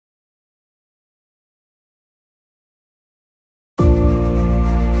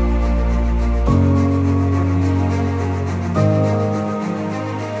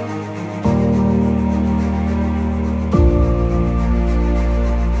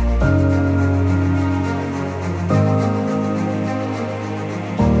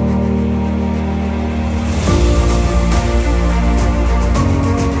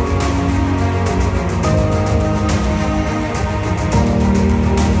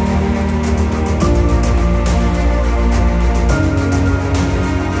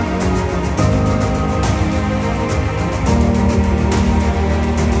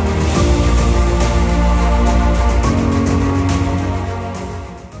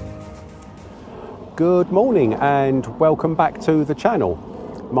Good morning and welcome back to the channel.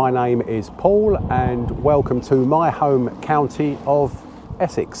 My name is Paul and welcome to my home county of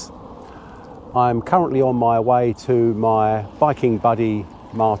Essex. I'm currently on my way to my biking buddy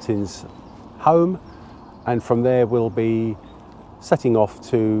Martin's home, and from there we'll be setting off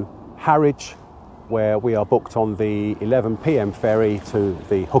to Harwich, where we are booked on the 11 PM ferry to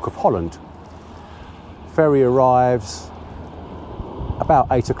the Hook of Holland. Ferry arrives about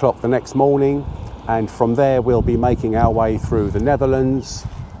 8 o'clock the next morning, and from there we'll be making our way through the Netherlands,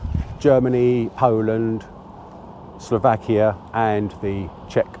 Germany, Poland, Slovakia and the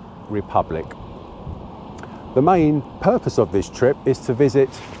Czech Republic. The main purpose of this trip is to visit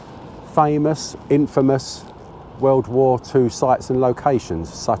famous, infamous World War II sites and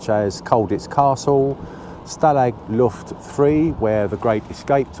locations such as Colditz Castle, Stalag Luft 3 where the Great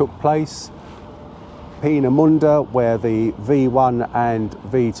Escape took place, Peenemünde where the V1 and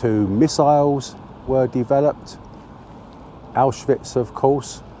V2 missiles were developed, Auschwitz of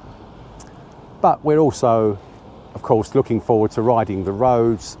course, but we're also of course looking forward to riding the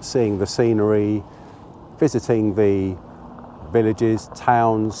roads, seeing the scenery, visiting the villages,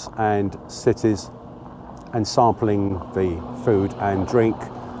 towns and cities, and sampling the food and drink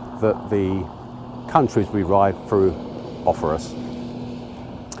that the countries we ride through offer us.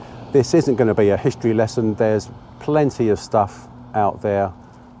 This isn't going to be a history lesson. There's plenty of stuff out there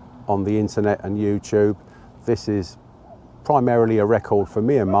on the internet and YouTube. This is primarily a record for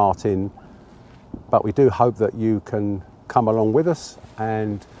me and Martin, but we do hope that you can come along with us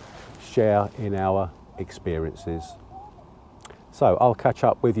and share in our experiences. So I'll catch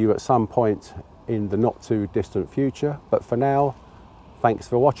up with you at some point in the not too distant future, but for now, thanks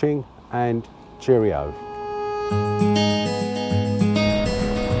for watching and cheerio.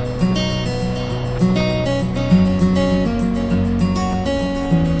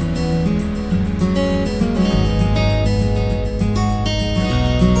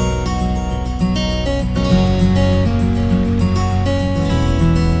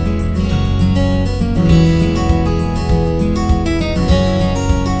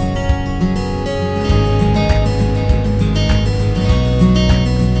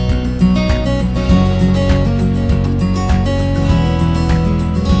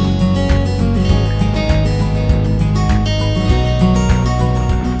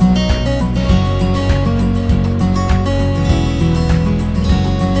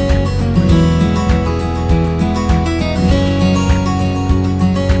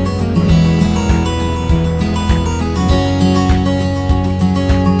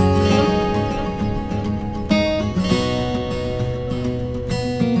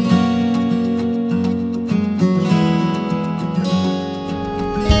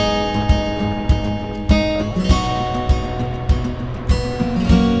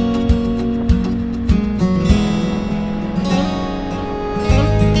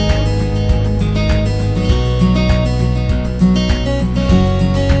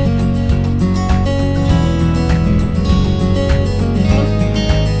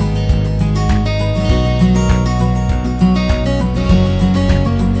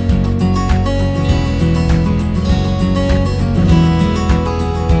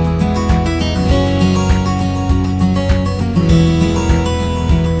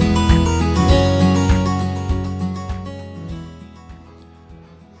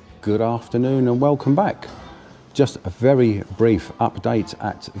 Good afternoon and welcome back. Just a very brief update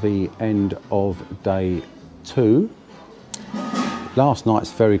at the end of day 2. Last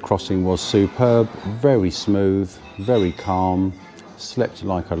night's ferry crossing was superb, very smooth, very calm, slept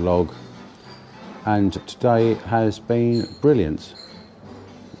like a log, and today has been brilliant.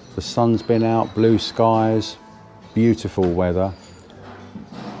 The sun's been out, blue skies, beautiful weather.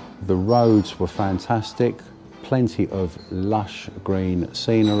 The roads were fantastic. Plenty of lush green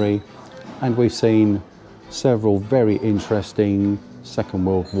scenery, and we've seen several very interesting Second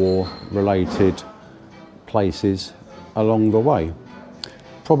World War related places along the way.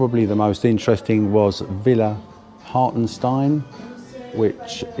 Probably the most interesting was Villa Hartenstein,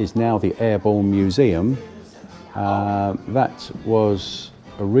 which is now the Airborne Museum. That was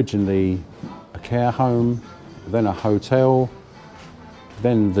originally a care home, then a hotel.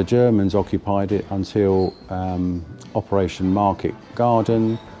 Then the Germans occupied it until Operation Market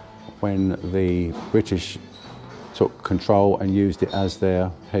Garden, when the British took control and used it as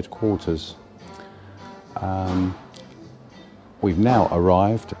their headquarters. We've now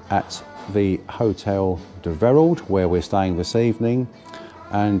arrived at the Hotel de Wereld, where we're staying this evening,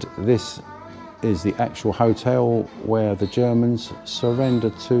 and this is the actual hotel where the Germans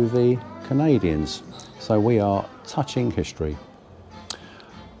surrendered to the Canadians. So we are touching history.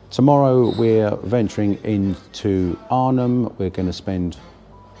 Tomorrow we're venturing into Arnhem. We're going to spend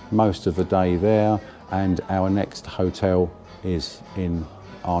most of the day there, and our next hotel is in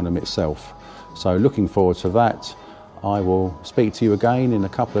Arnhem itself. So looking forward to that. I will speak to you again in a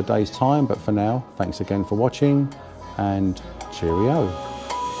couple of days' time, but for now, thanks again for watching and cheerio.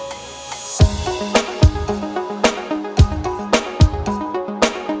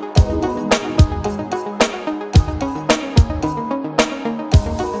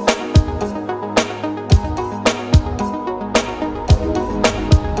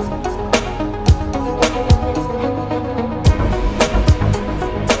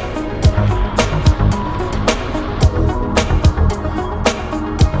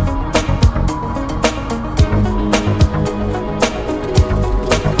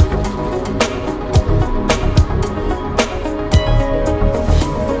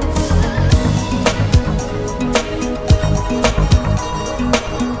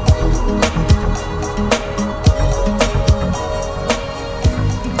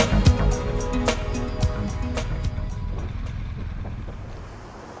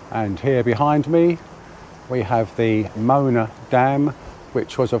 And here behind me we have the Mona Dam,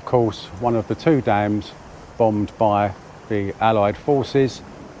 which was of course one of the two dams bombed by the Allied forces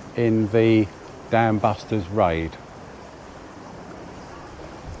in the Dam Busters raid.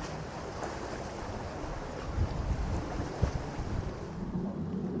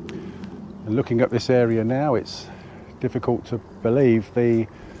 And looking at this area now, it's difficult to believe the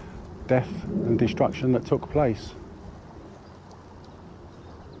death and destruction that took place.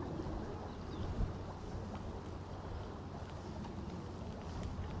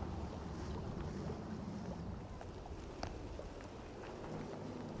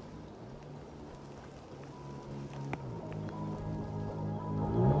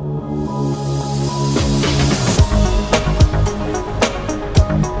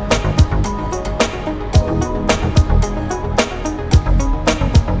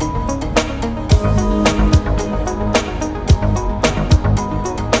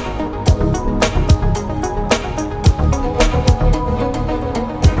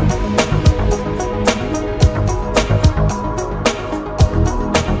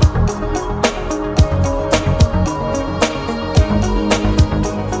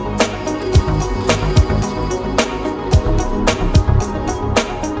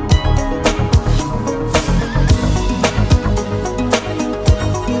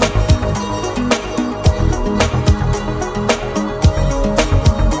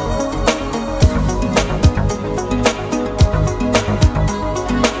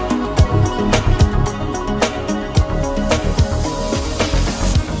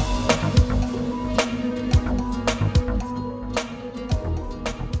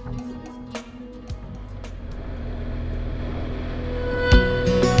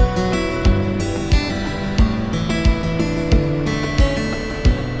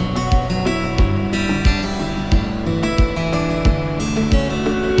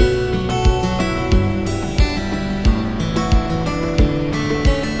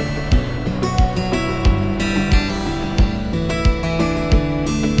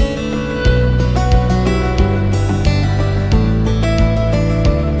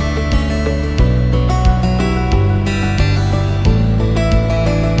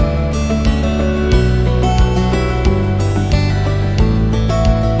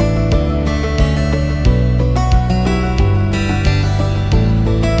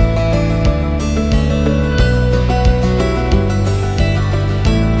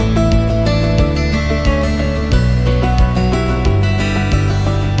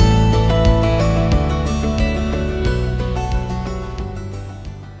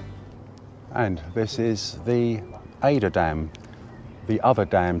 And this is the Ada Dam, the other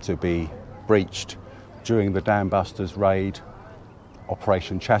dam to be breached during the Dam Busters raid,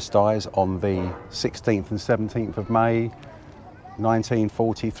 Operation Chastise, on the 16th and 17th of May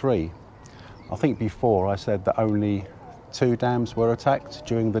 1943. I think before I said that only 2 dams were attacked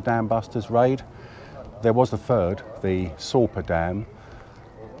during the Dam Busters raid. There was a third, the Salper Dam,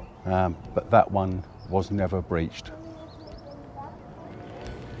 but that one was never breached.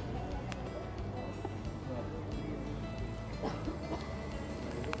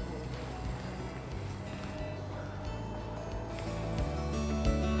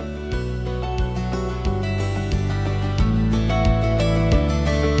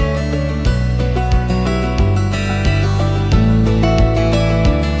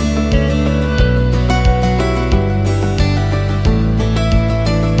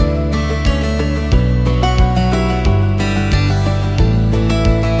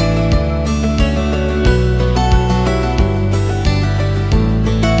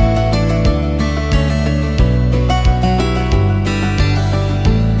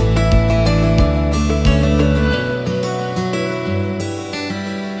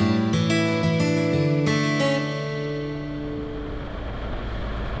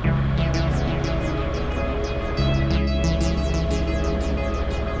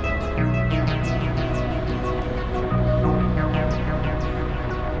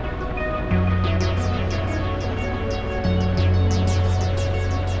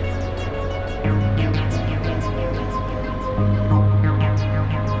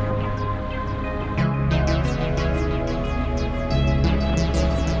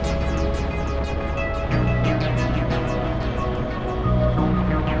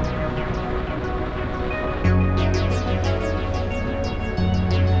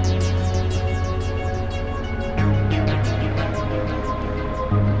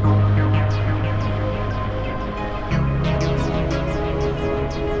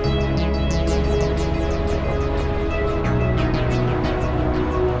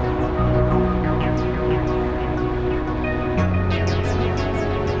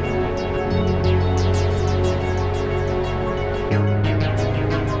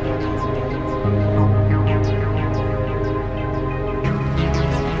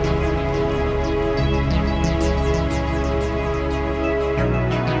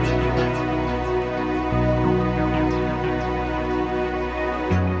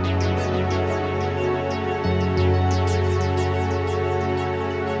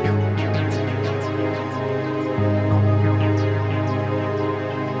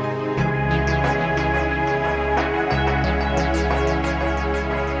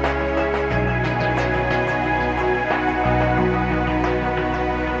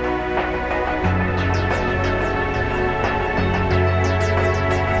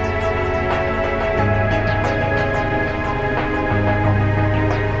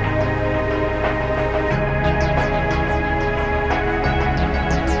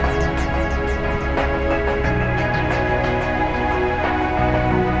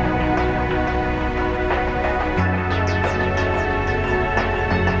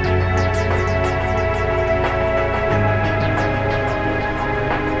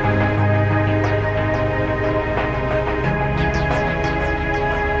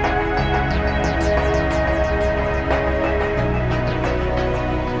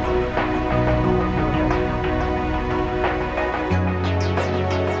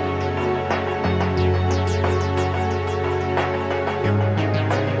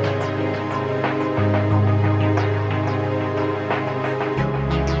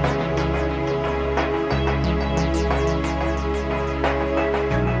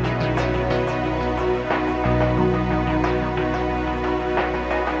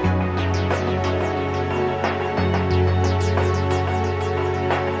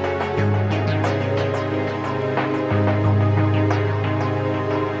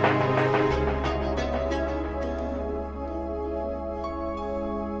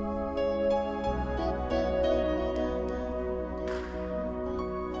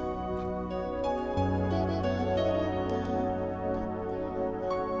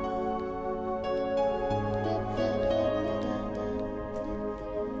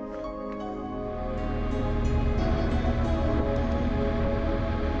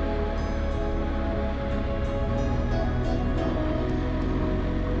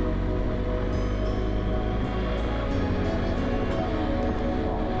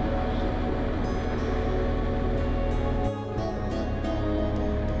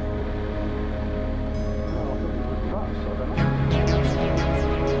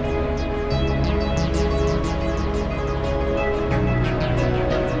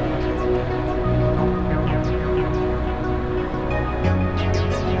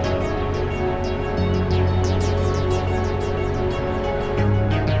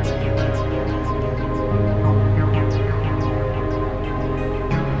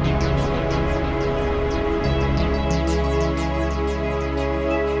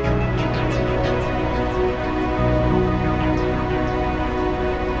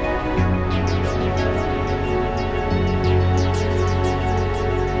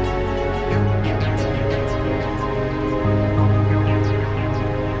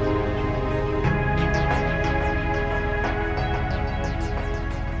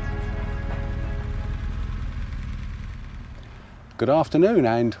 Good afternoon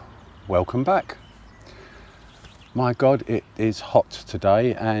and welcome back. My God, it is hot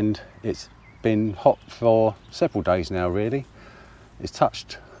today, and it's been hot for several days now really. It's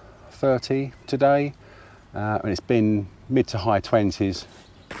touched 30 today, and it's been mid to high 20s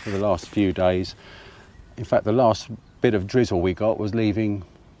for the last few days. In fact, the last bit of drizzle we got was leaving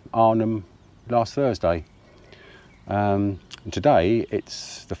Arnhem last Thursday. Today,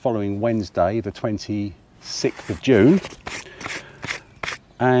 it's the following Wednesday, the 26th of June.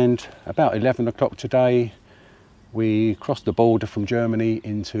 And about 11 o'clock today, we crossed the border from Germany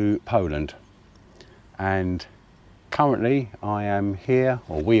into Poland. And currently I am here,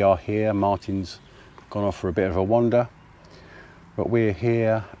 or we are here, Martin's gone off for a bit of a wander, but we're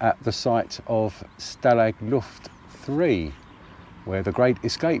here at the site of Stalag Luft 3, where the Great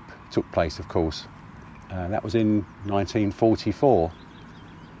Escape took place, of course. That was in 1944.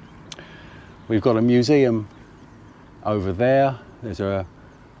 We've got a museum over there. There's a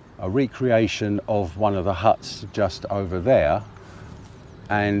recreation of one of the huts just over there,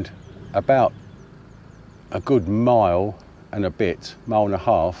 and about a good mile and a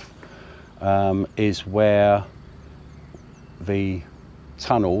half, is where the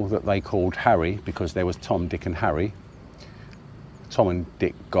tunnel that they called Harry, because there was Tom, Dick and Harry. Tom and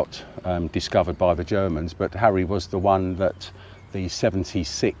Dick got discovered by the Germans, but Harry was the one that the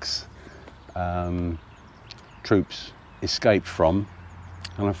 76 troops escaped from.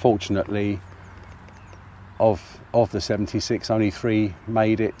 And unfortunately, of the 76, only 3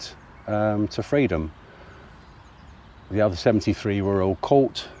 made it to freedom. The other 73 were all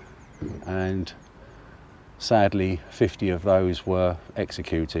caught, and sadly 50 of those were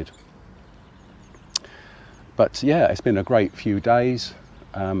executed. But yeah, it's been a great few days.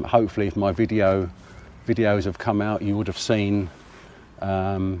 Hopefully, if my videos have come out, you would have seen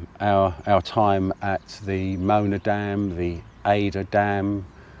our time at the Mona Dam, the Ada Dam,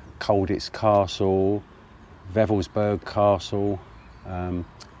 Colditz Castle, Wewelsburg Castle,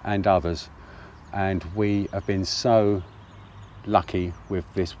 and others. And we have been so lucky with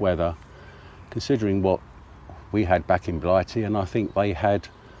this weather, considering what we had back in Blighty, and I think they had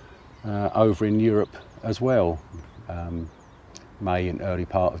over in Europe as well, May and early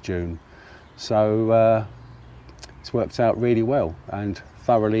part of June. So it's worked out really well, and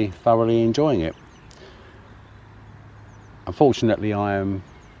thoroughly enjoying it. Unfortunately, I am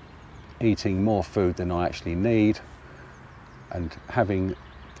eating more food than I actually need, and having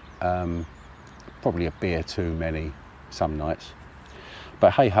probably a beer too many some nights.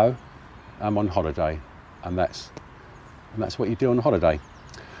 But hey ho, I'm on holiday, and that's what you do on holiday.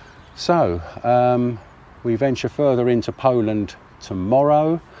 So we venture further into Poland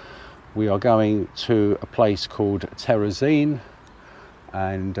tomorrow. We are going to a place called Terezin,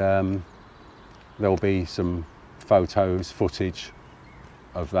 and there'll be some footage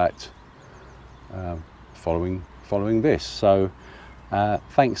of that following this. So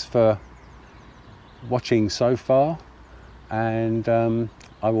thanks for watching so far, and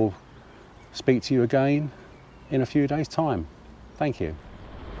I will speak to you again in a few days' time. Thank you.